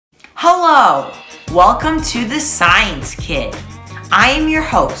Hello! Welcome to The Science Kid. I am your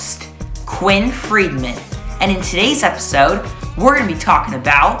host, Quinn Friedman, and in today's episode, we're going to be talking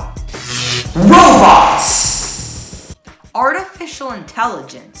about robots! Artificial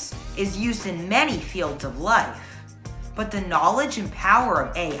intelligence is used in many fields of life, but the knowledge and power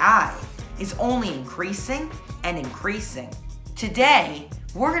of AI is only increasing and increasing. Today,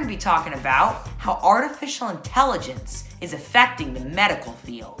 we're going to be talking about how artificial intelligence is affecting the medical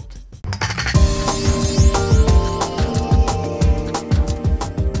field.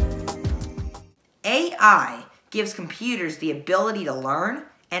 AI gives computers the ability to learn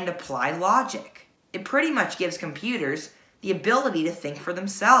and apply logic. It pretty much gives computers the ability to think for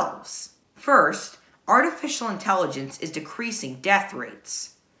themselves. First, artificial intelligence is decreasing death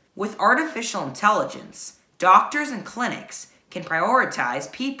rates. With artificial intelligence, doctors and clinics can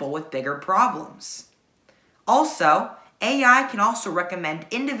prioritize people with bigger problems. Also, AI can also recommend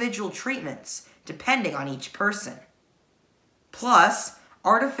individual treatments depending on each person. Plus,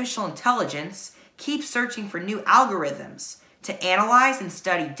 artificial intelligence keeps searching for new algorithms to analyze and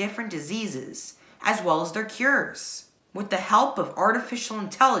study different diseases, as well as their cures. With the help of artificial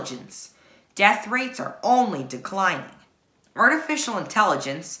intelligence, death rates are only declining. Artificial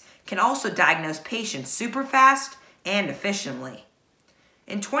intelligence can also diagnose patients super fast and efficiently.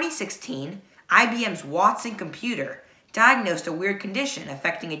 In 2016, IBM's Watson computer diagnosed a weird condition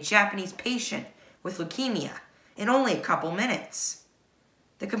affecting a Japanese patient with leukemia in only a couple minutes.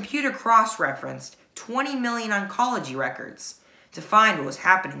 The computer cross-referenced 20 million oncology records to find what was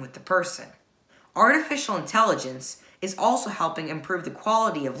happening with the person. Artificial intelligence is also helping improve the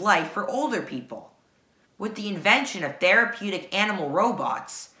quality of life for older people. With the invention of therapeutic animal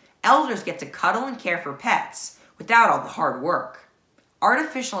robots, elders get to cuddle and care for pets without all the hard work.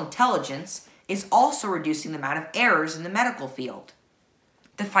 Artificial intelligence is also reducing the amount of errors in the medical field.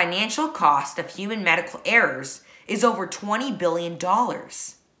 The financial cost of human medical errors is over $20 billion.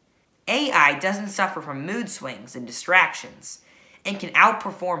 AI doesn't suffer from mood swings and distractions, and can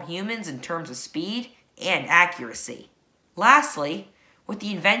outperform humans in terms of speed and accuracy. Lastly, with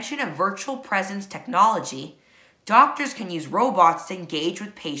the invention of virtual presence technology, doctors can use robots to engage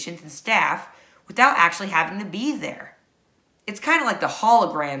with patients and staff without actually having to be there. It's kind of like the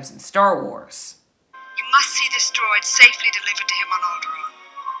holograms in Star Wars. You must see this droid safely delivered to him on Alderaan.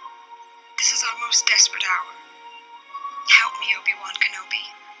 This is our most desperate hour. Help me, Obi-Wan Kenobi.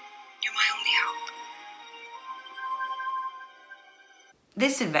 You're my only hope.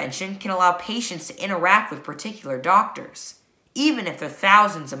 This invention can allow patients to interact with particular doctors, even if they're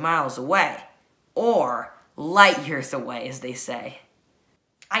thousands of miles away, or light years away, as they say.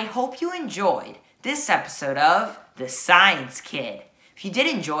 I hope you enjoyed this episode of The Science Kid. If you did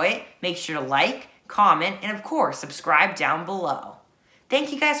enjoy it, make sure to like, comment, and of course, subscribe down below.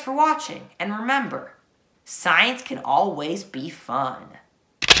 Thank you guys for watching, and remember, science can always be fun.